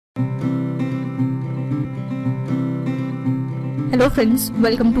Hello friends,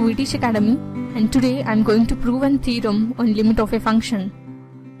 welcome to ETC Academy, and today I am going to prove a theorem on limit of a function.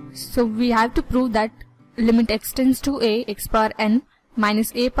 So we have to prove that limit x tends to a x power n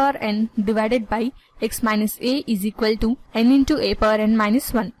minus a power n divided by x minus a is equal to n into a power n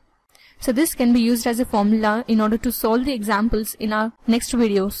minus 1. So this can be used as a formula in order to solve the examples in our next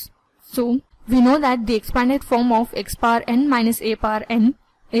videos. So we know that the expanded form of x power n minus a power n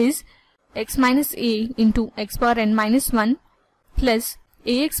is x minus a into x power n minus 1 plus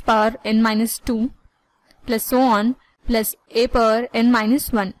ax power n minus 2 plus so on plus a power n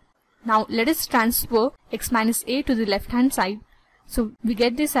minus 1. Now let us transfer x minus a to the left hand side. So we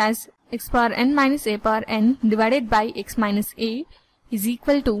get this as x power n minus a power n divided by x minus a is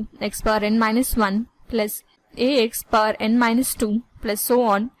equal to x power n minus 1 plus ax power n minus 2 plus so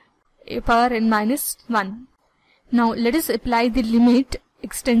on a power n minus 1. Now let us apply the limit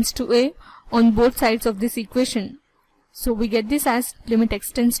x tends to a on both sides of this equation. So we get this as limit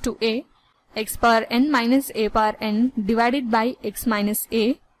x tends to a, x power n minus a power n divided by x minus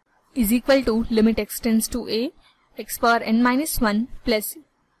a is equal to limit x tends to a, x power n minus 1 plus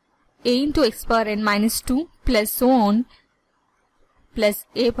a into x power n minus 2 plus so on plus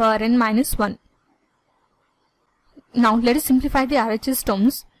a power n minus 1. Now let us simplify the RHS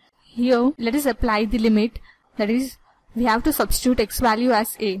terms. Here let us apply the limit, that is we have to substitute x value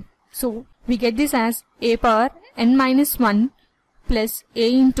as a. So we get this as a power n minus 1 plus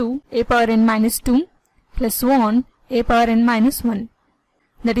a into a power n minus 2 plus so on a power n minus 1.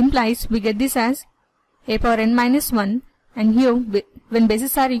 That implies we get this as a power n minus 1, and here when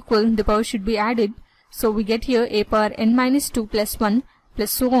bases are equal the power should be added. So we get here a power n minus 2 plus 1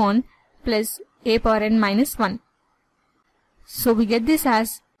 plus so on plus a power n minus 1. So we get this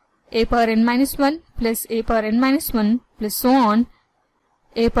as a power n minus 1 plus a power n minus 1 plus so on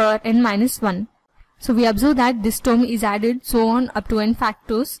a power n minus 1. So we observe that this term is added so on up to n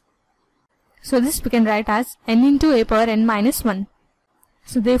factors. So this we can write as n into a power n minus 1.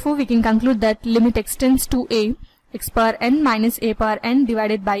 So therefore we can conclude that limit x tends to a, x power n minus a power n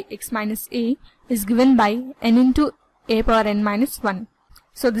divided by x minus a is given by n into a power n minus 1.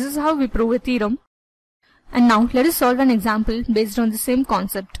 So this is how we prove a theorem. And now let us solve an example based on the same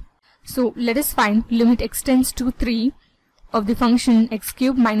concept. So let us find limit x tends to 3 of the function x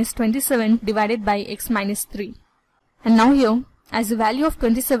cube minus 27 divided by x minus 3. And now here, as the value of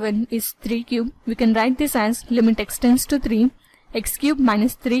 27 is 3 cube, we can write this as limit x tends to 3, x cube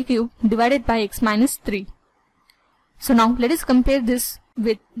minus 3 cube divided by x minus 3. So now let us compare this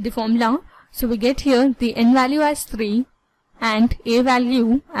with the formula. So we get here the n value as 3 and a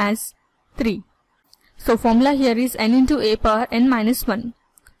value as 3. So formula here is n into a power n minus 1.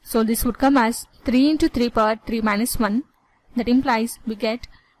 So this would come as 3 into 3 power 3 minus 1. That implies we get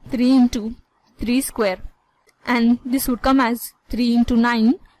 3 into 3 square, and this would come as 3 into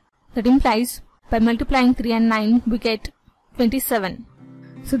 9. That implies by multiplying 3 and 9 we get 27.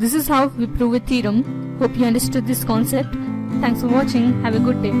 So this is how we prove a theorem. Hope you understood this concept. Thanks for watching. Have a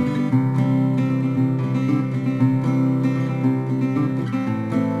good day.